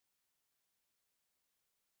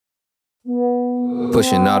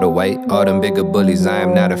Pushing all the weight, all them bigger bullies, I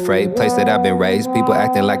am not afraid. Place that I've been raised, people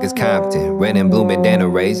acting like it's Compton. Red and blue bandana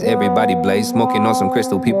raised, everybody blaze. Smoking on some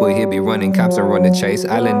crystal, people here be running, cops are on the chase.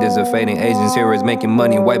 Islanders are fading, Asians here is making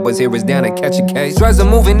money. White boys here is down to catch a case. Drugs are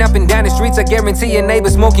moving up and down the streets, I guarantee your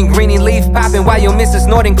neighbor smoking greeny leaf. Popping while your missus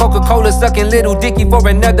snorting Coca-Cola, sucking little dicky for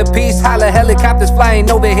another piece. Holla helicopters flying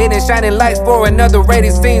overhead and shining lights for another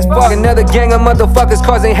rated scenes. Fuck another gang of motherfuckers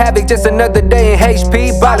causing havoc, just another day in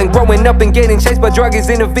HP. Ballin', growing up and getting chased by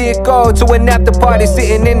druggies in a vehicle to an after party,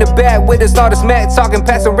 sitting in the back with us all the smack talking,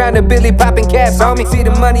 pass around the Billy popping caps on me. See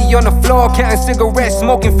the money on the floor, counting cigarettes,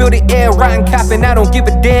 smoking, feel the air, rotten copping. I don't give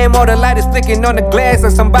a damn, all the light is flicking on the glass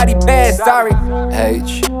like somebody passed. Sorry.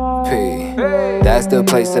 HP, that's the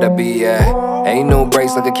place that I be at. Ain't no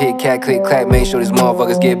breaks like a Kit Kat, click clack. Make sure these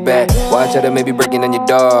motherfuckers get back. Watch out, they may be breaking on your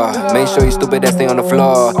door. Make sure you stupid ass stay on the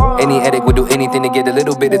floor. Any addict would do anything to get a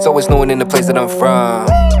little bit. It's always snowing in the place that I'm from.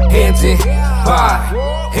 Hampton, pie,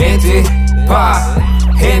 Hampton, pie,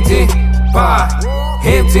 Hampton, pie,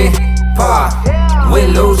 Hampton, pie.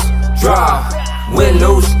 Win, lose, draw, win,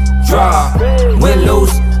 lose, draw, win,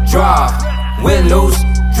 lose, draw, win, lose,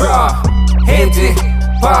 draw. Hampton,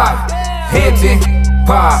 pie, Hampton,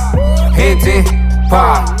 pie, Hampton,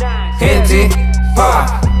 pie, Hampton,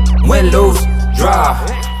 pie. Win, lose, draw,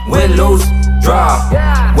 win, lose,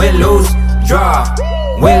 draw, win, lose, draw,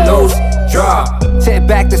 win, lose, draw. Check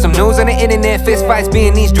back to some news on the internet. Fist fights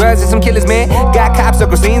being these drugs and some killers, man. Got cops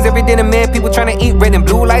circle scenes every dinner, man. People trying to eat red and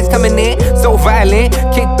blue lights coming in. So violent.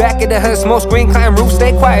 Kick back at the hood, smoke screen, climb roof,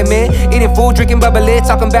 stay quiet, man. Eating food, drinking bubbly,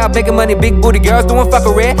 talking about making money, big booty girls doing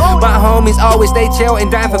fuckery. My homies always stay chill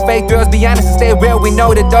and dying for fake girls. Be honest and stay real. We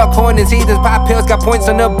know the dark corners, heathens, pop pills, got points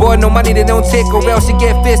on the board. No money that don't tick, or else you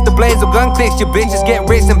get fist. The blaze of gun clicks. Your bitches get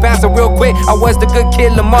rich and bounce real quick. I was the good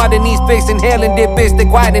kid, Lamar, than these pigs inhaling their bitch. Stay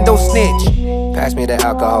quiet and don't snitch. Pass me the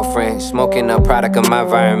alcohol, friend. Smoking a product of my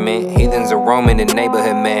environment. Heathens are roaming the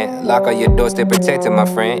neighborhood, man. Lock all your doors, stay protected, my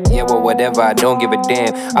friend. Yeah, well, whatever, I don't give a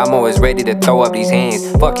damn. I'm always ready to throw up these hands.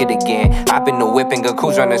 Fuck it again. Hop in the whip and go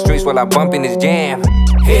cruise around the streets while I bump in this jam.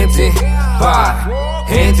 Hampton, pie,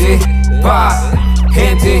 Hampton, pie,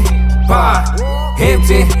 Hampton, pie,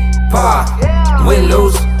 Hampton, pie. Win,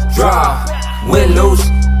 lose, draw, win, lose,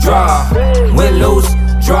 draw, win, lose,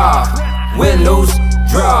 draw, win, lose,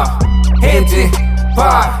 draw. Hampton,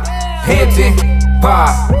 pie, Hampton,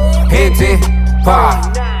 pie, Hampton, pie,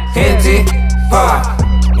 Hampton, pie.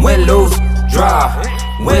 Win, lose, draw,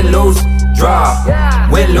 win, lose, draw,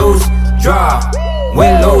 win, lose, draw,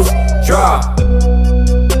 win, lose, draw.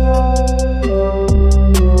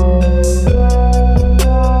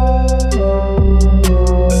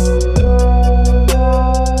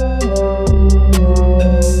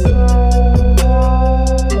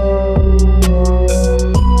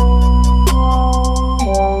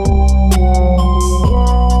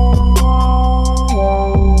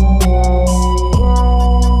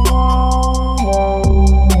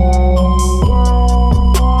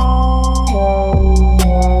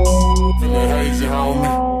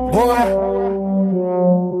 Boy,